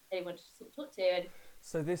have anyone to sort of talk to. And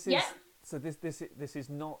so this is this is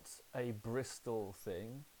not a Bristol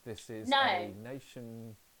thing. This is a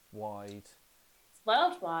nationwide. It's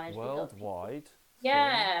worldwide. Worldwide.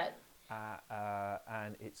 Yeah.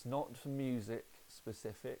 And it's not for music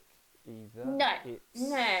specific either. No.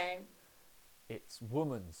 It's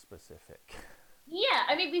woman specific. Yeah,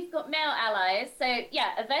 I mean, we've got male allies. So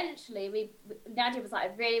yeah, eventually Nadia was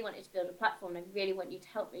like, I really wanted to build a platform, and I really want you to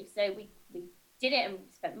help me. So we did it, and we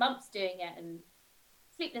spent months doing it, and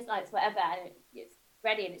sleepless nights, whatever, and it's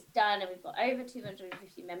ready and it's done, and we've got over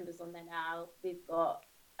 250 members on there now. We've got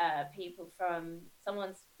people from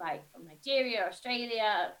from Nigeria,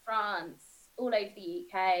 Australia, France, all over the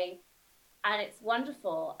UK, and it's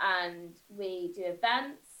wonderful. And we do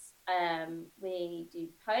events, we do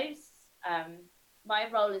posts. My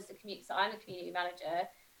role is so I'm a community manager.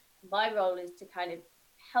 My role is to kind of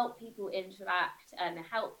help people interact and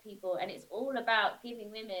help people, and it's all about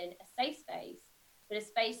giving women a safe space, but a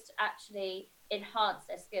space to actually enhance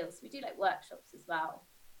their skills. So we do like workshops as well,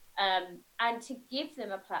 and to give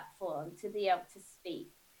them a platform to be able to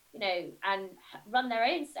speak, you know, and run their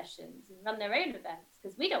own sessions and run their own events,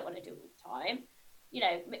 because we don't want to do it all the time. You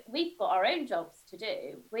know, we've got our own jobs to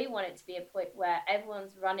do. We want it to be a point where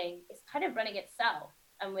everyone's it's kind of running itself.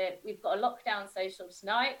 And we've got a lockdown social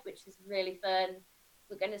tonight, which is really fun.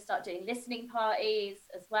 We're going to start doing listening parties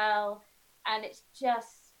as well. And it's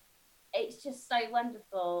just so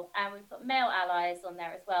wonderful. And we've got male allies on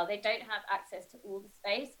there as well. They don't have access to all the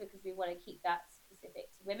space because we want to keep that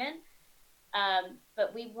specific to women.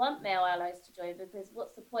 But we want male allies to join, because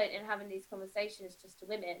what's the point in having these conversations just to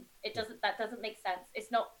women? That doesn't make sense.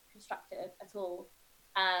 It's not constructive at all.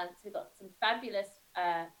 So we've got some fabulous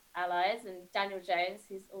allies, and Daniel Jones,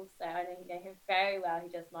 who's also, I know you know him very well, he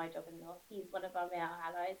does my job in North. He's one of our male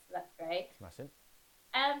allies, so that's great. Smashing.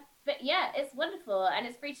 But yeah, it's wonderful, and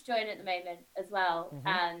it's free to join at the moment as well. Mm-hmm.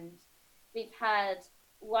 And we've had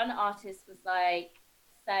one artist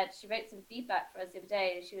said she wrote some feedback for us the other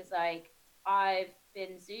day, and she was like, I've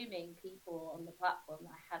been Zooming people on the platform that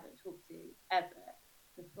I haven't talked to ever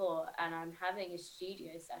before, and I'm having a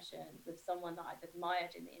studio session with someone that I've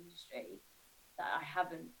admired in the industry that I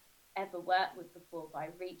haven't ever worked with before, but I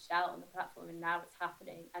reached out on the platform, and now it's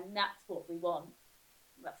happening. And that's what we want.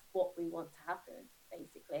 That's what we want to happen,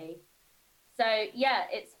 basically. So yeah,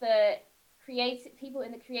 it's for creative people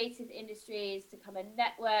in the creative industries to come and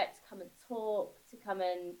network, to come and talk, to come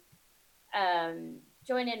and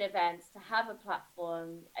join in events, to have a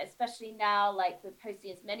platform, especially now, like we're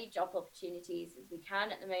posting as many job opportunities as we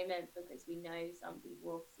can at the moment, because we know some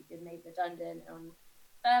people obviously been made redundant on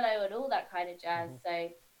furlough and all that kind of jazz. Mm-hmm. So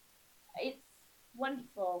it's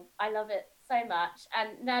wonderful. I love it so much.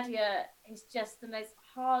 And Nadia is just the most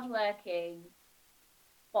hardworking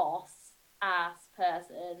boss ass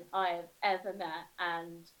person I have ever met.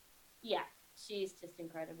 And yeah, she's just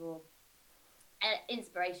incredible. And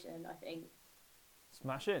inspiration, I think.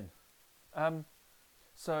 Smashing.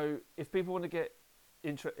 So if people want to get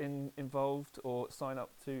involved or sign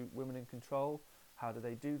up to Women in Control, how do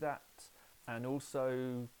they do that? And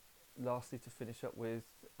also, lastly, to finish up with,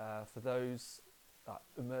 for those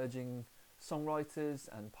emerging songwriters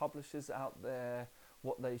and publishers out there,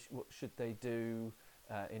 what should they do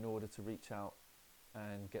in order to reach out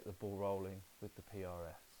and get the ball rolling with the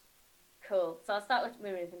PRS? Cool. So I'll start with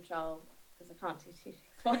Women in Control because I can't do two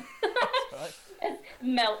things at once. Right.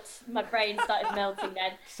 Melt. My brain started melting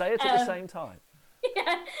then. Say it at the same time.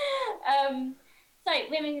 Yeah. So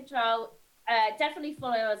Women in Control, definitely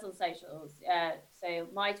follow us on socials. So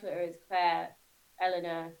my Twitter is Claire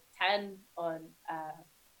Eleanor 10 on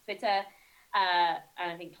Twitter, and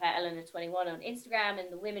I think Claire Eleanor 21 on Instagram,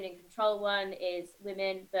 and the Women in Control one is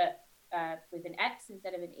women but with an X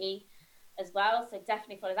instead of an E as well. So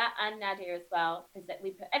definitely follow that, and Nadia as well, because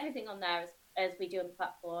we put everything on there as we do on the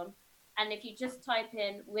platform. And if you just type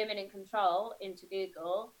in Women in Control into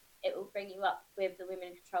Google, it will bring you up with the Women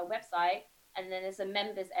in Control website, and then there's a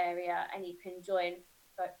members area and you can join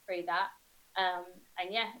through that. And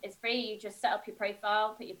yeah, it's free. You just set up your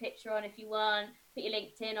profile, put your picture on if you want, put your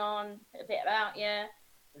LinkedIn on, put a bit about you,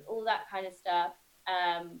 all that kind of stuff.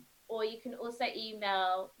 Or you can also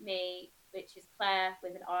email me, which is Claire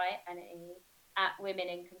with an I and an E at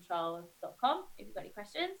womenincontrol.com if you've got any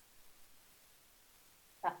questions.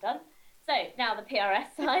 That's done. So now the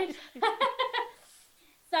PRS side.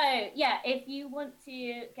 So yeah, if you want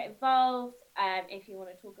to get involved, if you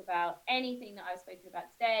want to talk about anything that I've spoken about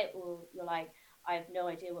today, or you're like, I have no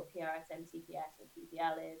idea what PRS, MCPS or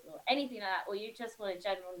PPL is, or anything like that, or you just want a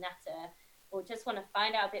general natter, or just want to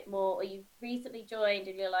find out a bit more, or you've recently joined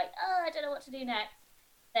and you're like, oh, I don't know what to do next,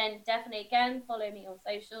 then definitely, again, follow me on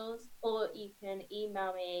socials, or you can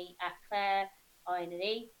email me at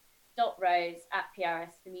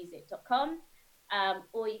claire.rose@prsformusic.com.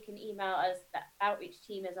 Or you can email us, the outreach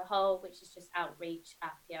team as a whole, which is just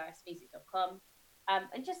outreach@prsmusic.com,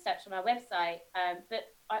 and just search on our website.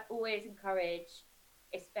 But I always encourage,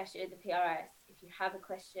 especially with the PRS, if you have a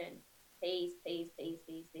question, please get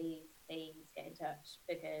in touch,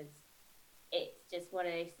 because it's just one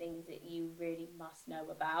of those things that you really must know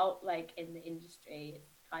about. Like in the industry,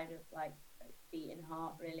 it's kind of like a beating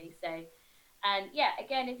heart, really. So. And yeah,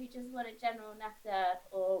 again, if you just want a general natter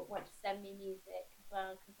or want to send me music as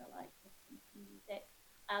well, because I like listening to music,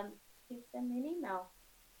 please send me an email.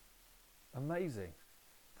 Amazing.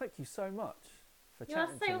 Thank you so much for You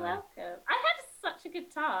chatting to me. are so welcome. I had such a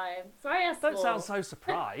good time. Sorry I Don't swore. sound so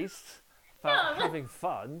surprised about having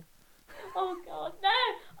fun. Oh, God, no.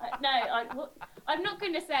 I'm not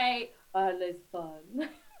going to say, I had loads of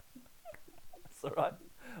fun. It's all right.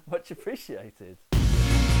 Much appreciated.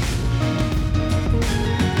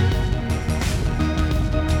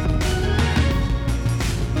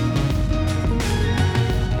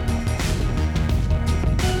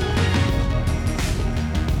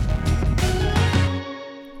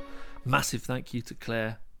 Massive thank you to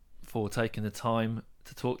Claire for taking the time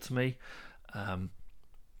to talk to me. A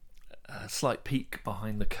slight peek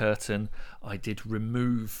behind the curtain, I did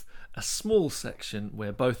remove a small section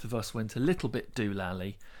where both of us went a little bit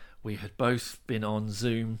doolally. We had both been on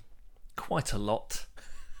Zoom quite a lot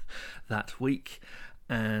that week,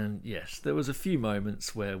 and yes, there was a few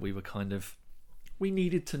moments where we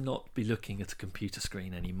needed to not be looking at a computer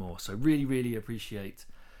screen anymore. So really appreciate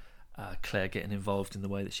Claire getting involved in the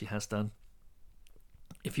way that she has done.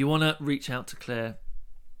 If you want to reach out to Claire,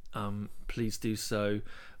 please do so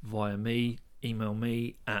via me. Email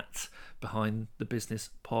me at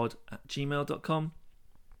behindthebusinesspod@gmail.com.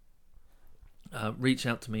 Reach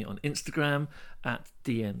out to me on Instagram at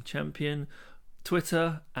DMChampion,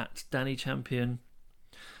 Twitter at DannyChampion,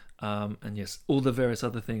 and yes, all the various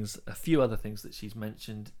other things, a few other things that she's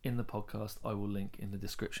mentioned in the podcast, I will link in the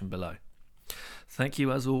description below. Thank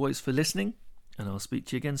you as always for listening, and I'll speak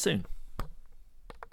to you again soon.